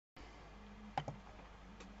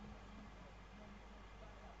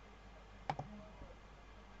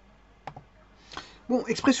Bon,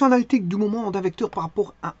 expression analytique du moment d'un vecteur par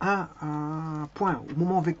rapport à un point, au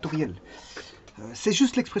moment vectoriel. C'est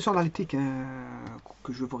juste l'expression analytique hein,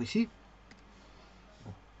 que je veux voir ici.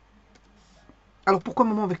 Alors pourquoi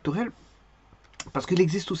moment vectoriel? Parce qu'il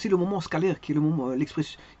existe aussi le moment scalaire, qui est le moment,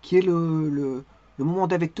 l'expression, qui est le moment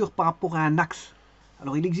d'un vecteur par rapport à un axe.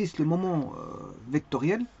 Alors il existe le moment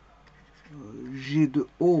vectoriel, G de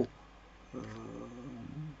O,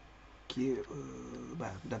 qui est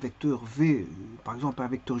d'un vecteur V, par exemple un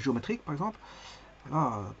vecteur géométrique, par exemple.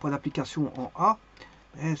 Voilà, point d'application en A,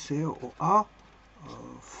 c'est OA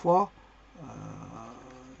fois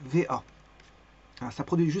VA. Ça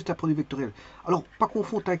produit juste un produit vectoriel. Alors, pas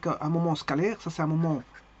confondre avec un moment scalaire, ça c'est un moment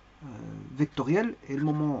vectoriel, et le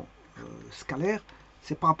moment scalaire,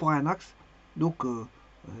 c'est par rapport à un axe, donc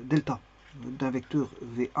delta d'un vecteur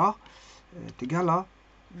VA est égal à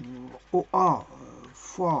OA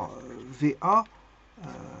fois VA,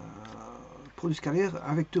 produit scalaire,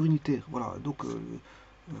 un vecteur unitaire. Voilà, donc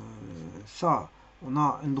ça, on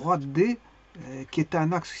a une droite D qui est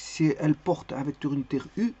un axe si elle porte un vecteur unitaire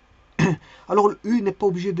U. Alors le U n'est pas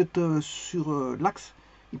obligé d'être sur l'axe,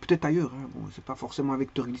 il peut être ailleurs. Hein. Bon, c'est pas forcément un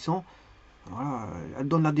vecteur glissant. Voilà, elle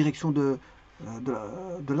donne la direction de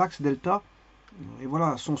l'axe delta. Et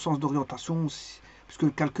voilà son sens d'orientation, puisque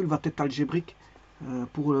le calcul va être algébrique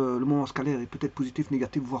pour le moment scalaire, et peut être positif,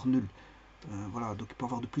 négatif, voire nul. Voilà, donc il peut y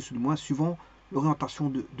avoir de plus ou de moins suivant l'orientation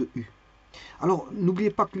de U. Alors n'oubliez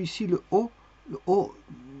pas que ici le O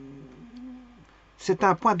c'est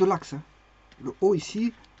un point de l'axe. Hein. Le O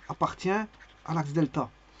ici appartient à l'axe delta.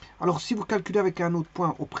 Alors si vous calculez avec un autre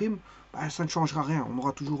point O', ben, ça ne changera rien. On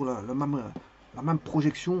aura toujours la même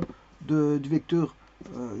projection du vecteur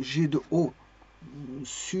G de O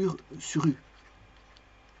sur U.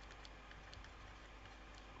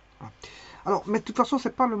 Voilà. Alors, mais de toute façon,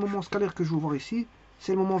 c'est pas le moment scalaire que je veux voir ici,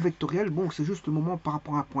 c'est le moment vectoriel. Bon, c'est juste le moment par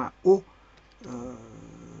rapport à un point O euh,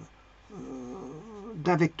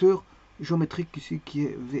 d'un vecteur géométrique ici qui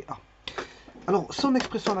est VA. Alors, son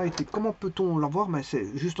expression analytique, comment peut-on l'avoir? Mais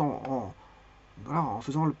c'est juste voilà, en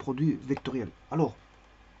faisant le produit vectoriel. Alors,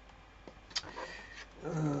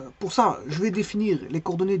 pour ça, je vais définir les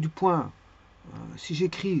coordonnées du point. Si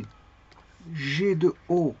j'écris G de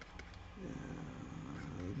O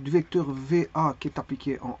du vecteur VA qui est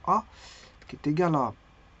appliqué en A, qui est égal à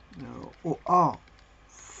OA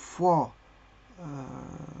fois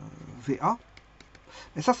VA.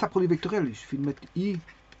 Et ça produit vectoriel. Il suffit de mettre I,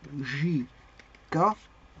 J, K.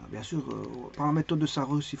 Bien sûr, par la méthode de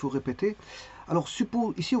Sarus, il faut répéter. Alors,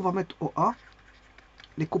 ici, on va mettre OA,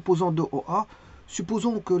 les composants de OA.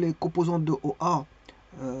 Supposons que les composants de OA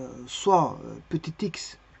soient petit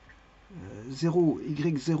x 0,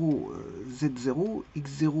 y0, z0,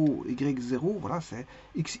 x0, y0, voilà, c'est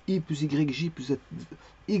xi plus yj plus z,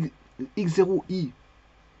 x0i,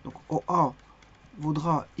 donc OA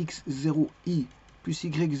vaudra x0i plus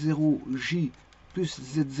y0j plus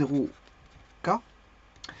z0k,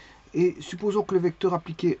 et supposons que le vecteur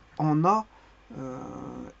appliqué en A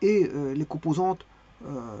est les composantes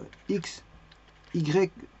x,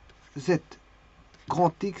 y, z,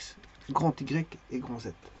 grand X, grand Y et grand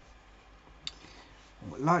Z.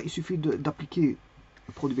 Là, il suffit d'appliquer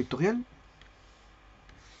le produit vectoriel.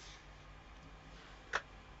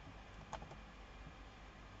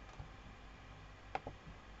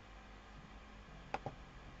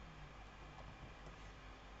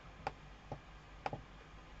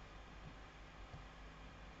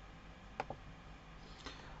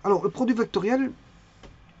 Alors, le produit vectoriel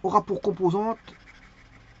aura pour composante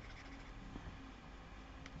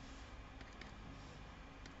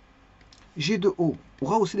G de O,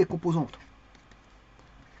 aura aussi des composantes.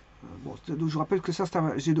 Bon, je rappelle que ça,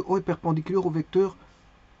 G de O est perpendiculaire au vecteur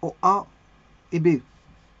OA et B.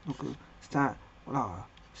 Donc, c'est un, voilà,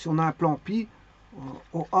 si on a un plan pi,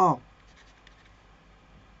 OA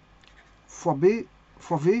fois B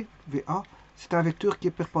fois V, VA, c'est un vecteur qui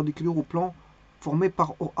est perpendiculaire au plan formé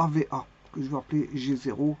par OAVA, que je vais appeler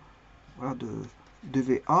G0 voilà, de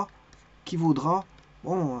VA, qui vaudra,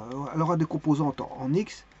 bon, elle aura des composantes en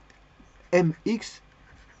X, MX,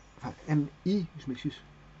 enfin MI, je m'excuse,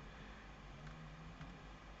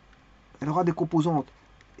 elle aura des composantes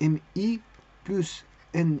MI plus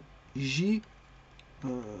NJ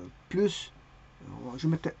plus, je vais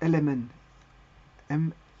mettre LMN,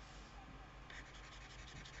 M,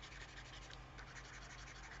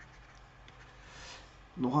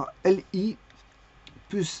 on aura LI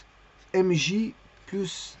plus MJ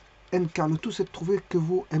plus NK. Le tout, c'est de trouver que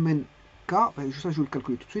vaut MNK. Ben, ça, je vais le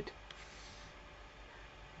calculer tout de suite.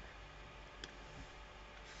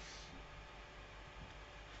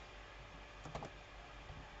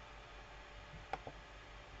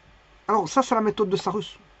 Alors ça c'est la méthode de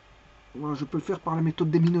Sarus. Voilà, je peux le faire par la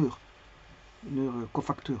méthode des mineurs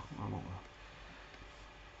cofacteurs. Alors,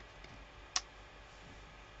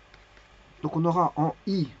 donc on aura en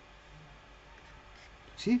I,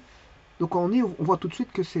 ici, donc en I on voit tout de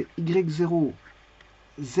suite que c'est Y0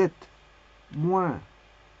 Z moins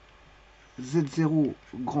Z0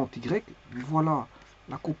 grand Y. Voilà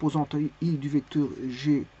la composante I du vecteur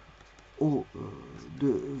G O de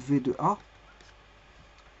V de A,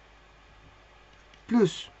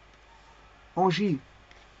 plus en J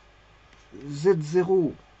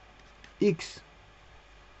Z0 X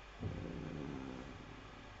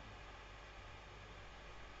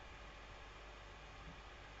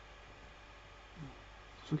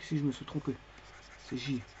sauf que si je me suis trompé, c'est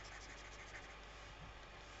J.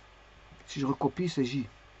 Si je recopie, c'est J.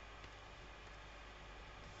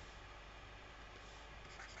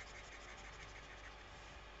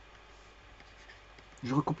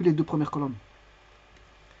 Je recopie les deux premières colonnes.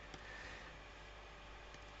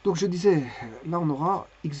 Donc je disais, là on aura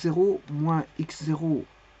x0 moins x0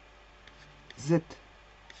 z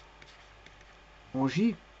en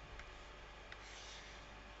J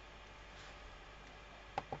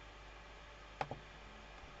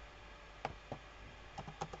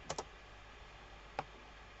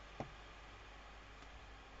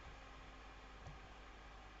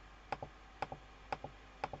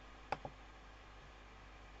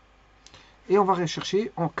et on va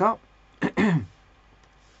rechercher en K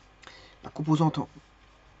la composante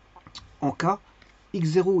en K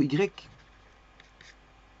x0 y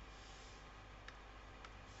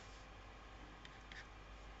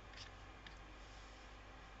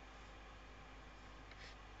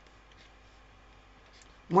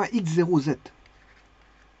moins x0 z.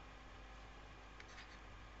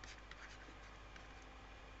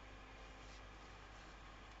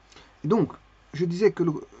 Et donc, je disais que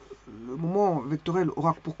le moment vectoriel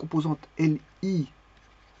aura pour composante LI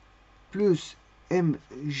plus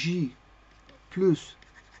MJ plus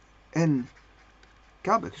NK.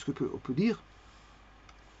 Qu'est-ce qu'on peut dire?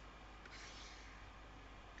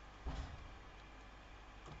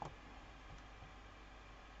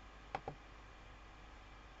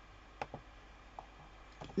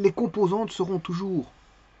 Les composantes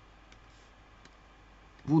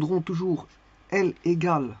vaudront toujours L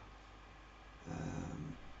égale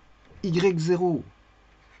Y0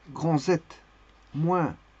 grand Z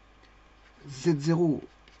moins Z0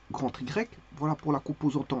 grand Y. Voilà pour la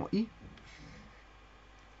composante en I.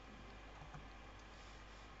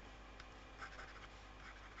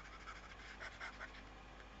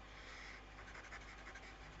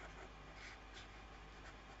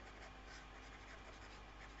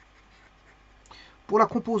 Pour la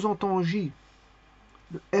composante en J,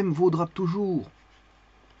 le M vaudra toujours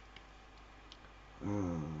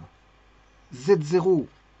Z0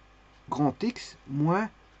 grand X moins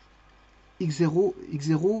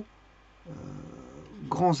X0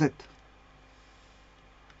 grand Z.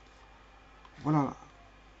 Voilà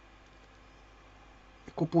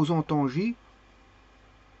les composantes en J.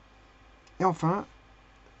 Et enfin,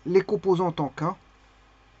 les composantes en K.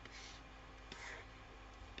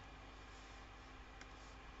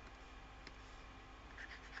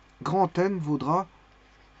 Grand N vaudra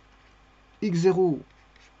X0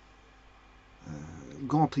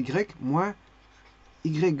 grand Y moins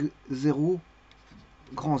Y0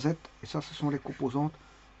 grand Z. Et ça, ce sont les composantes,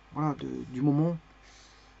 voilà, du moment.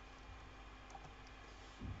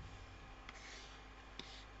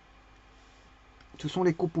 Ce sont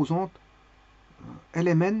les composantes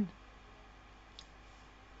LMN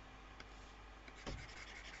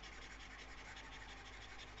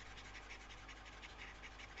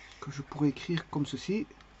que je pourrais écrire comme ceci.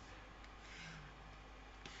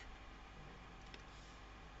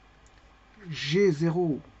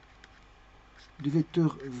 G0 du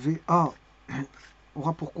vecteur VA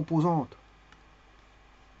aura pour composante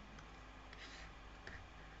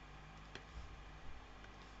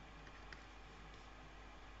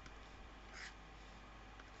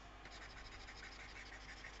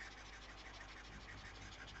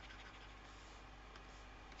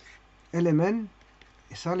LMN,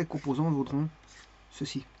 et ça, les composantes vaudront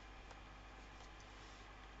ceci.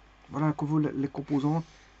 Voilà les composantes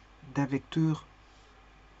d'un vecteur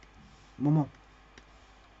moment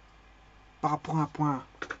par rapport à un point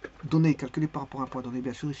donné, calculé par rapport à un point donné.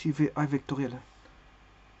 Bien sûr, ici, VA vectoriel.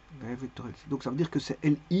 Donc, ça veut dire que c'est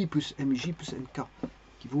LI plus MJ plus NK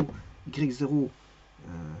qui vaut Y0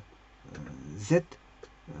 Z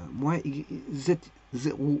moins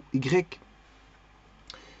Z0 Y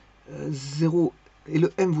 0, et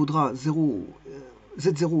le M vaudra 0,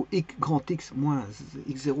 Z0 X grand X moins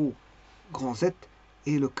X0 grand Z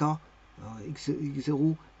et le K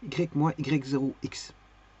x0, y moins y0, x.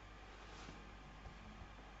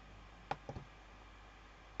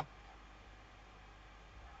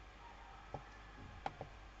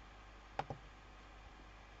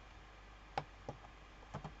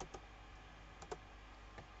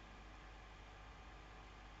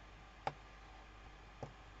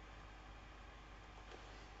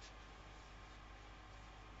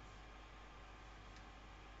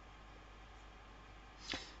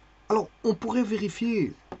 Alors, on pourrait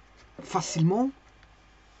vérifier facilement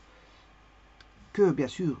que, bien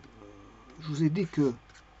sûr, je vous ai dit que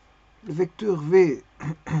le vecteur V,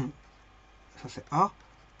 ça c'est A,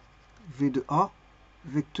 V de A,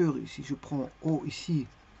 vecteur ici, je prends O ici,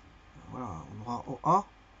 voilà, on aura OA.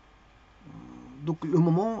 Donc le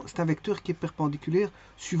moment, c'est un vecteur qui est perpendiculaire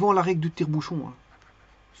suivant la règle du tire-bouchon. Hein.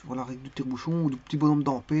 Suivant la règle du tire-bouchon ou du petit bonhomme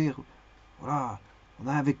d'Ampère. Voilà, on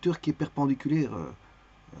a un vecteur qui est perpendiculaire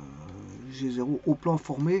G0 au plan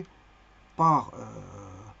formé par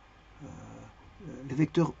les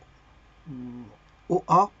vecteurs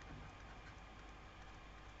OA.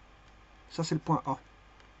 Ça c'est le point A.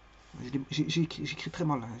 J'écris très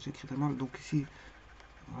mal, hein, j'écris très mal, donc ici,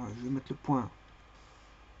 voilà, je vais mettre le point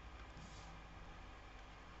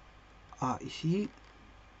A ici.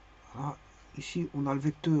 Voilà. Ici, on a le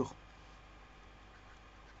vecteur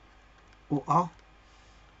OA.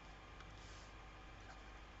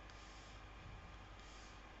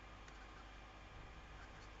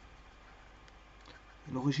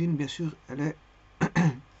 L'origine, bien sûr, elle est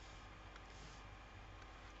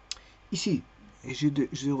ici. Et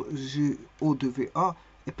GO de VA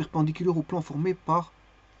est perpendiculaire au plan formé par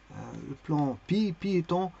le plan pi, pi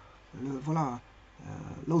étant voilà,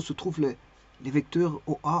 là où se trouvent les vecteurs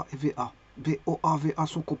OA et VA. OA, VA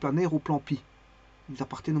sont coplanaires au plan pi. Ils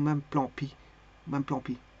appartiennent au même plan pi.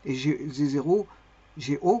 Et G0,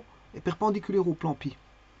 GO est perpendiculaire au plan pi.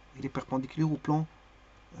 Il est perpendiculaire au plan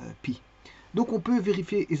pi. Donc on peut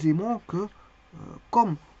vérifier aisément que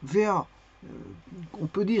comme VA, on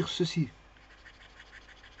peut dire ceci,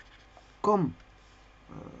 comme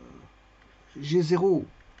G0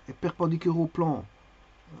 est perpendiculaire au plan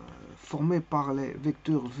formé par les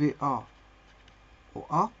vecteurs VA,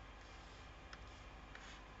 OA,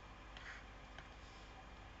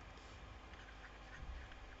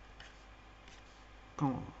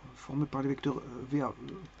 formé par les vecteurs VA,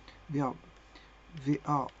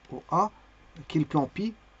 OA, qui est le plan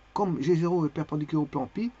pi, comme G0 est perpendiculaire au plan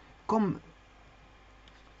pi, comme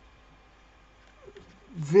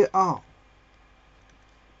VA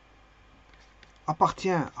appartient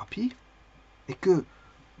à pi, et que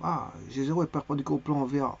G0 est perpendiculaire au plan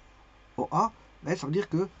VA, OA, ben, ça veut dire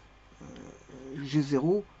que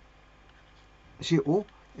G0, GO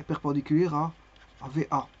est perpendiculaire à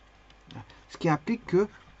VA. Ce qui implique que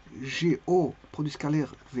GO, produit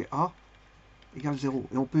scalaire VA, égale 0.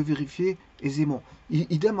 Et on peut vérifier aisément.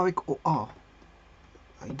 Idem avec OA.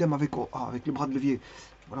 Idem avec OA, avec le bras de levier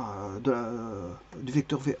voilà, du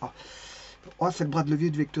vecteur VA. OA, c'est le bras de levier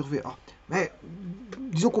du vecteur VA. Mais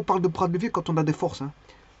disons qu'on parle de bras de levier quand on a des forces. Hein.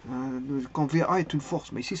 Quand VA est une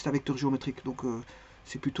force. Mais ici, c'est un vecteur géométrique. Donc,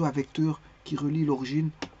 c'est plutôt un vecteur qui relie l'origine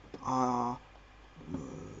à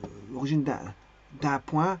l'origine d'un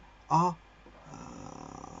point à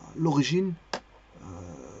l'origine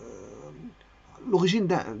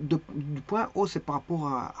du point O, c'est par rapport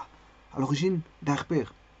à l'origine d'un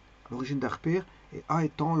repère. L'origine d'un repère, et A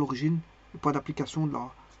étant l'origine, le point d'application de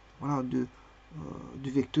voilà, du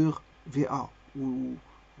vecteur VA.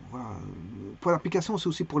 Voilà, le point d'application, c'est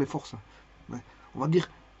aussi pour les forces. Ouais.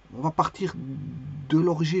 On va partir de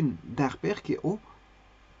l'origine d'un repère qui est O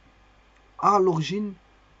à l'origine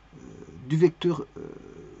du vecteur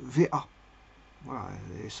VA. Voilà,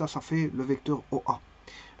 et ça fait le vecteur OA.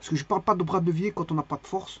 Parce que je ne parle pas de bras de levier quand on n'a pas de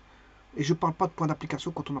force, et je ne parle pas de point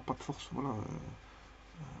d'application quand on n'a pas de force. Voilà,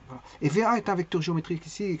 voilà. Et VA est un vecteur géométrique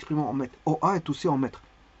ici, exprimé en mètres. OA est aussi en mètres.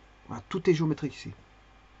 Voilà, tout est géométrique ici.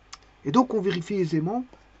 Et donc on vérifie aisément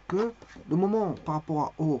que le moment par rapport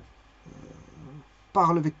à O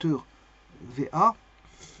par le vecteur VA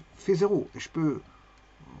fait 0. Et je peux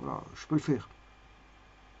le faire.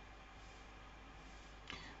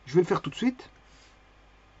 Je vais le faire tout de suite.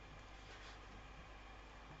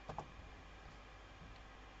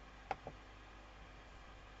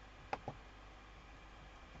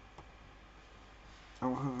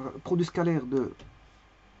 Alors, produit scalaire de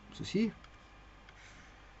ceci.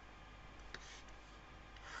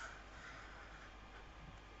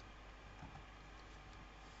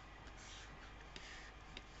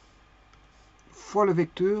 Fois le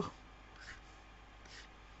vecteur.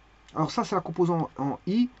 Alors ça, c'est la composante en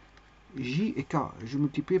I. J et K. Je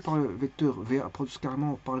multiplie par le vecteur VA, produit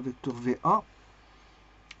carrément par le vecteur VA.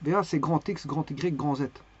 VA, c'est grand X, grand Y, grand Z.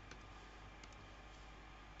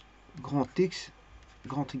 Grand X,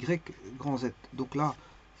 grand Y, grand Z. Donc là,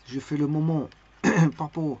 je fais le moment par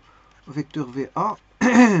rapport au vecteur VA.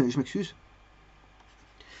 Je m'excuse.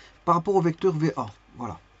 Par rapport au vecteur VA.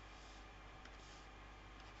 Voilà.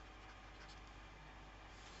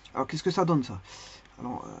 Alors, qu'est-ce que ça donne, ça?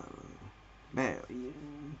 Alors,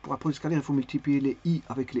 pour un produit scalaire, il faut multiplier les I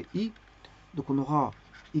avec les I. Donc, on aura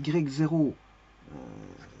Y0,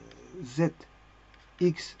 Z,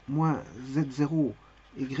 X, moins Z0,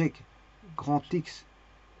 Y, grand X.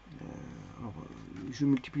 Alors, je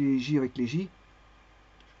multiplie les J avec les J.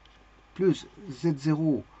 Plus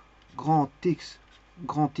Z0, grand X,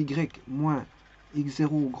 grand Y, moins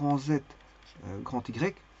X0, grand Z, grand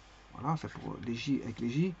Y. Voilà, c'est pour les J avec les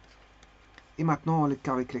J. Et maintenant, les K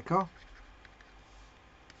avec les K.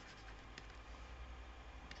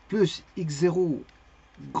 Plus X0,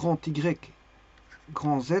 grand Y,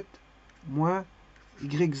 grand Z, moins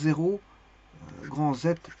Y0, grand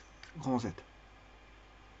Z, grand Z.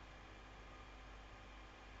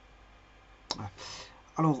 Voilà.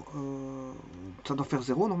 Alors, ça doit faire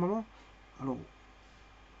 0 normalement. Alors,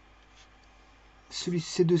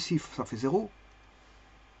 ces deux chiffres, ça fait 0.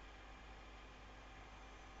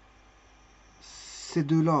 Ces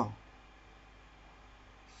deux-là,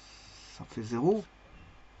 ça fait 0.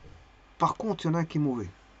 Par contre, il y en a un qui est mauvais.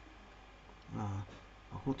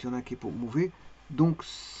 Par contre, il y en a un qui est mauvais. Donc,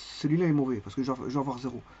 celui-là est mauvais, parce que je vais avoir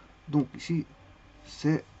 0. Donc, ici,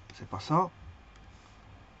 c'est pas ça.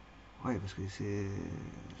 Ouais, parce que c'est...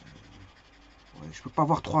 Ouais, je peux pas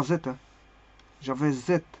avoir 3 Z. Hein. J'avais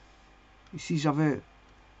Z. Ici, j'avais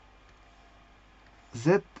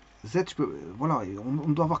Z. Z, je peux... Voilà, on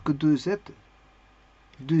ne doit avoir que 2 Z,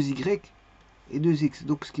 2 Y et 2 X.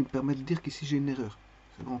 Donc, ce qui me permet de dire qu'ici, j'ai une erreur.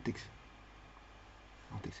 C'est grand X.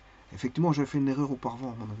 Grand X. Effectivement, j'avais fait une erreur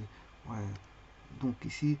auparavant, à mon avis. Ouais. Donc,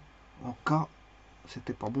 ici, en K,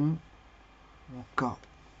 c'était pas bon. En K,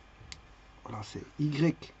 voilà, c'est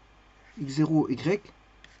Y, X0, Y.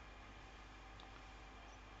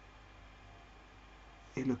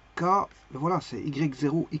 Et le K, voilà, c'est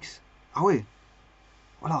Y0X. Ah ouais,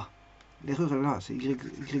 voilà. L'erreur est là, c'est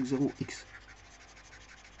Y0X.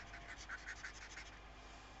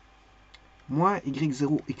 Moins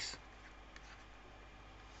Y0X.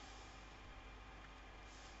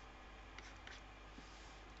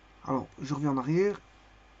 Alors, je reviens en arrière.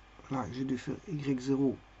 Là, j'ai dû faire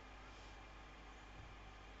Y0.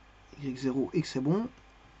 Y0X, c'est bon.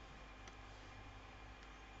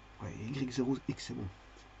 Ouais, Y0X, c'est bon.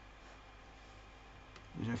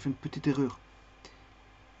 J'avais fait une petite erreur.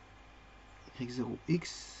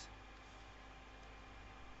 Y0X.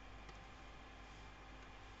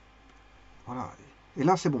 Voilà. Et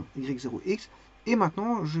là, c'est bon. Y0X. Et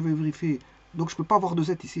maintenant, je vais vérifier. Donc, je ne peux pas avoir de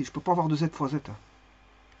Z ici. Je ne peux pas avoir de Z fois Z.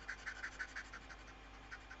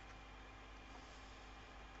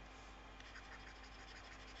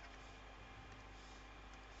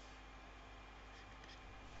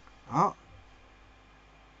 Ah.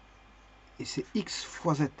 Et c'est X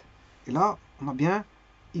fois Z. Et là, on a bien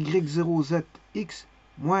Y0ZX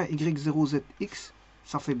moins Y0ZX.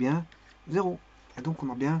 Ça fait bien 0. Et donc,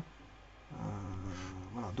 on a bien...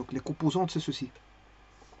 voilà. Donc, les composantes, c'est ceci.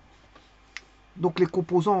 Donc, les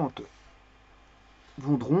composantes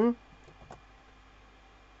vaudront...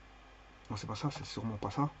 Non, c'est pas ça, c'est sûrement pas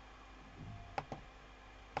ça.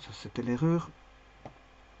 Ça, c'était l'erreur.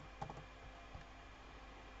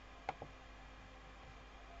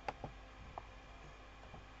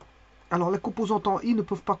 Alors, les composantes en I ne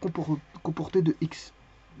peuvent pas comporter de X.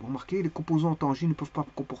 Vous remarquez, les composantes en J ne peuvent pas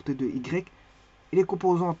comporter de Y. Et les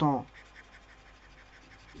composantes en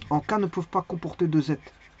K ne peuvent pas comporter de Z.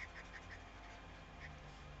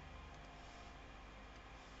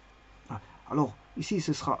 Alors, ici,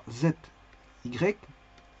 ce sera Z, Y,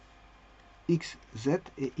 X, Z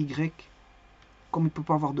et Y. Comme il ne peut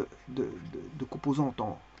pas avoir de composantes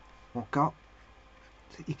en K,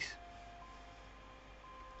 c'est X.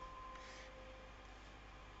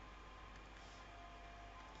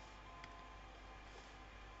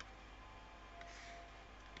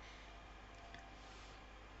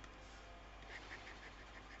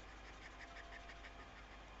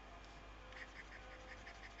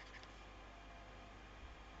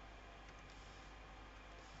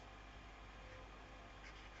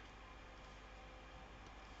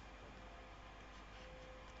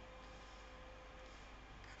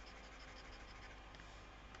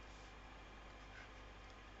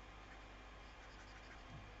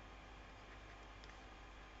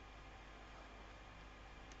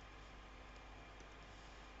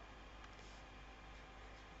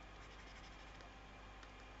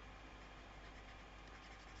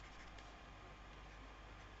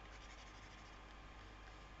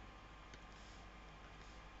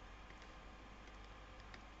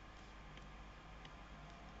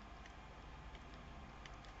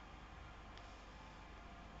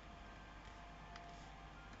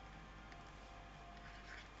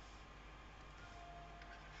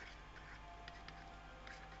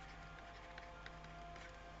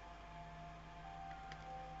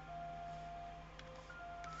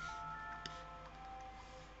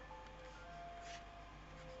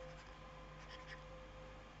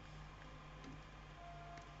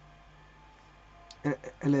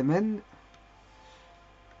 LMN.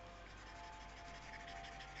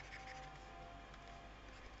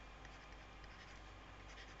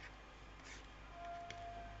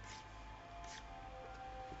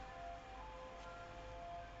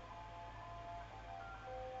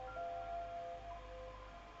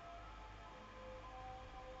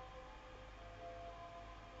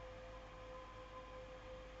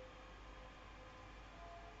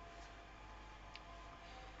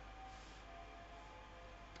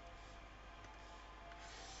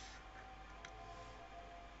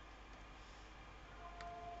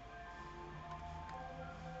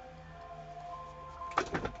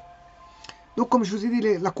 Donc, comme je vous ai dit,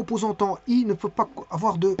 la composante en I ne peut pas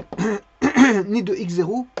avoir de ni de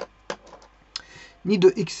x0, ni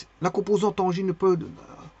de x. La composante en J ne peut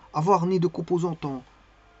avoir ni de composante en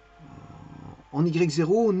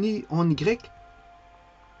y0, ni en y.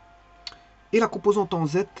 Et la composante en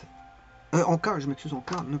z, en k, je m'excuse, en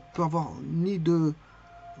k, ne peut avoir ni de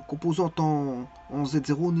composante en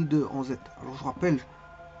z0, ni de en z. Alors, je rappelle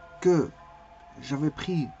que j'avais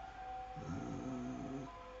pris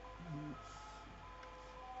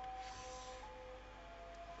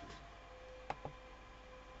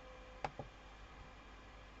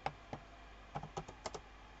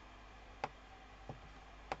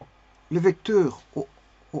le vecteur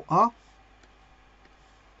OA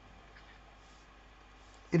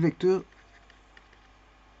et le vecteur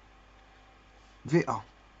VA.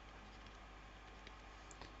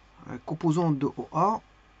 Composante de OA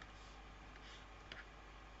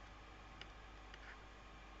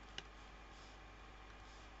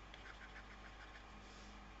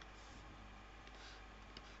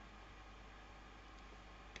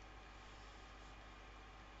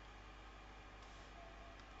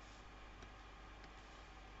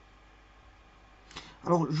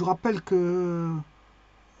Alors, je rappelle que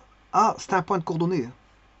A, c'est un point de coordonnée.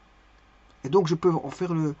 Et donc, je peux en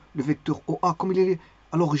faire le vecteur OA. Comme il est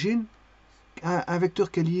à l'origine, un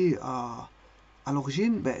vecteur qui est lié à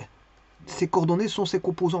l'origine, ben, ses coordonnées sont ses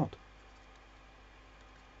composantes.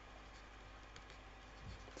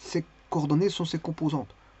 Ces coordonnées sont ses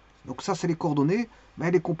composantes. Donc ça, c'est les coordonnées,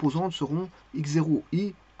 mais les composantes seront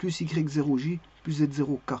x0i plus y0j plus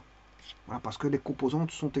z0k. Voilà, parce que les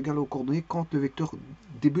composantes sont égales aux coordonnées quand le vecteur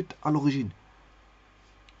débute à l'origine.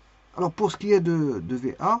 Alors pour ce qui est de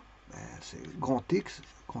VA, ben, c'est grand X,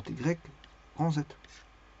 grand Y, grand Z.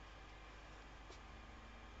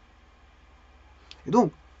 Et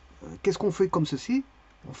donc, qu'est-ce qu'on fait comme ceci?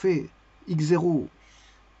 On fait x0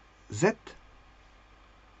 z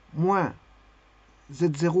moins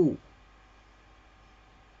z0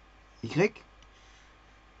 y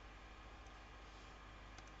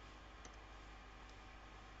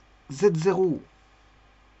z0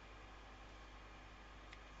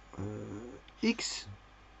 x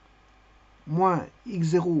moins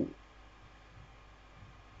x0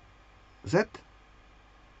 z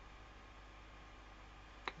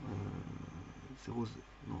 0,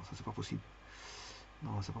 non, ça c'est pas possible.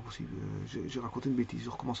 Non, c'est pas possible. J'ai raconté une bêtise. Je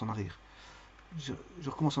recommence en arrière. Je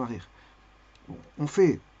recommence en arrière. Bon, on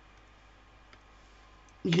fait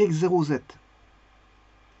y0z.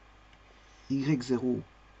 y0z.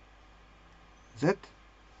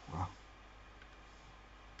 Voilà.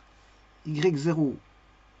 y0z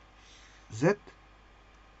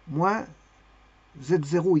moins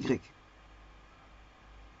z0y.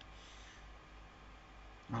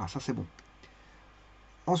 Voilà, ça c'est bon.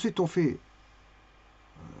 Ensuite, on fait...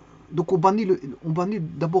 donc, on bannit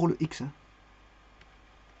d'abord le x. Hein.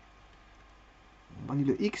 On bannit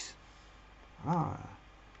le x. Voilà.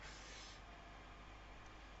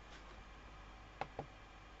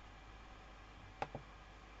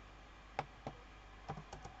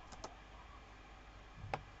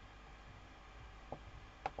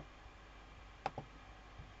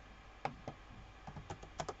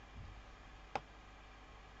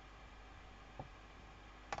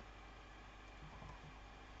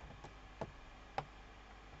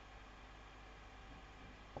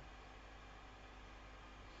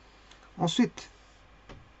 Ensuite,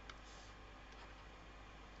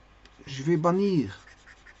 je vais bannir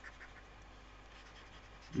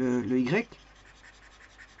le y.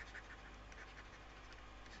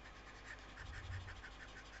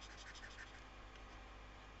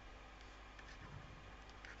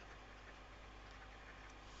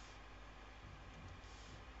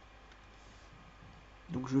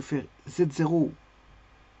 Donc je vais faire z0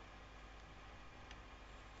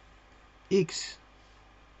 x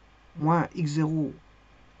moins x0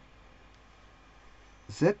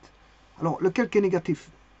 z. Alors, lequel qui est négatif?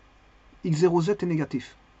 x0z est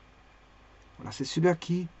négatif. Voilà, c'est celui-là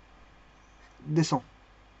qui descend.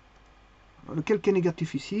 Alors, lequel qui est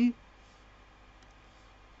négatif ici?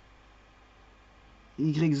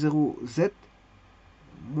 Y0Z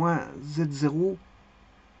moins Z0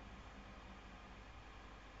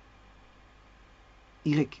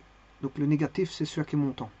 Y. Donc le négatif, c'est celui qui est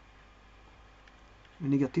montant. Le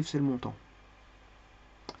négatif, c'est le montant.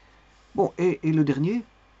 Bon, et le dernier.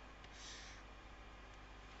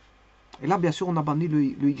 Et là, bien sûr, on a banni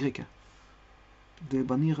le Y. De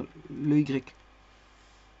bannir le Y.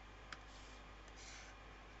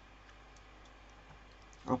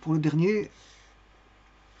 Alors pour le dernier,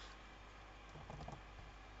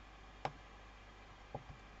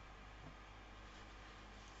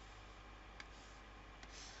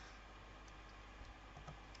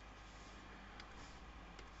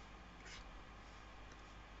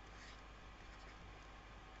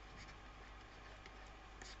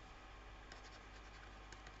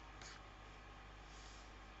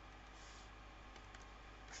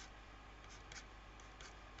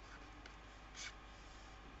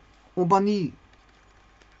 on bannit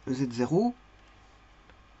le Z0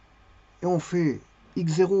 et on fait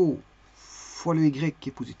X0 fois le Y qui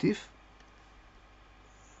est positif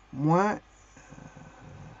moins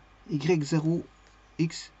Y0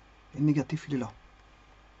 X est négatif, il est là.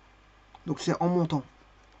 Donc c'est en montant.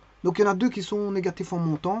 Donc il y en a deux qui sont négatifs en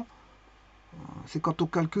montant. C'est quand on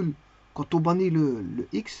calcule, quand on bannit le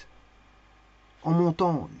X, en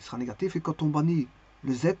montant il sera négatif, et quand on bannit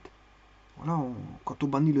le Z, voilà, quand on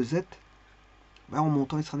bannit le Z, ben, en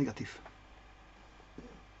montant il sera négatif.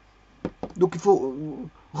 Donc il faut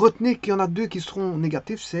retenir qu'il y en a deux qui seront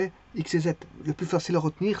négatifs, c'est X et Z. Le plus facile à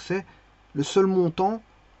retenir, c'est le seul montant.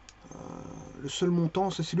 Le seul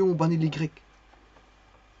montant, c'est celui où on bannit l'Y.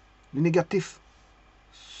 Le négatif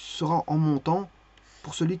sera en montant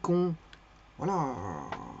pour celui qu'on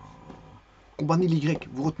bannit l'Y.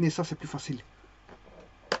 Vous retenez ça, c'est plus facile.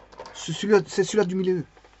 C'est celui-là du milieu.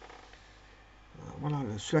 Voilà,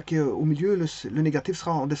 celui-là qui est au milieu, le négatif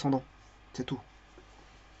sera en descendant. C'est tout.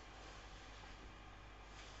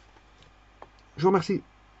 Je vous remercie.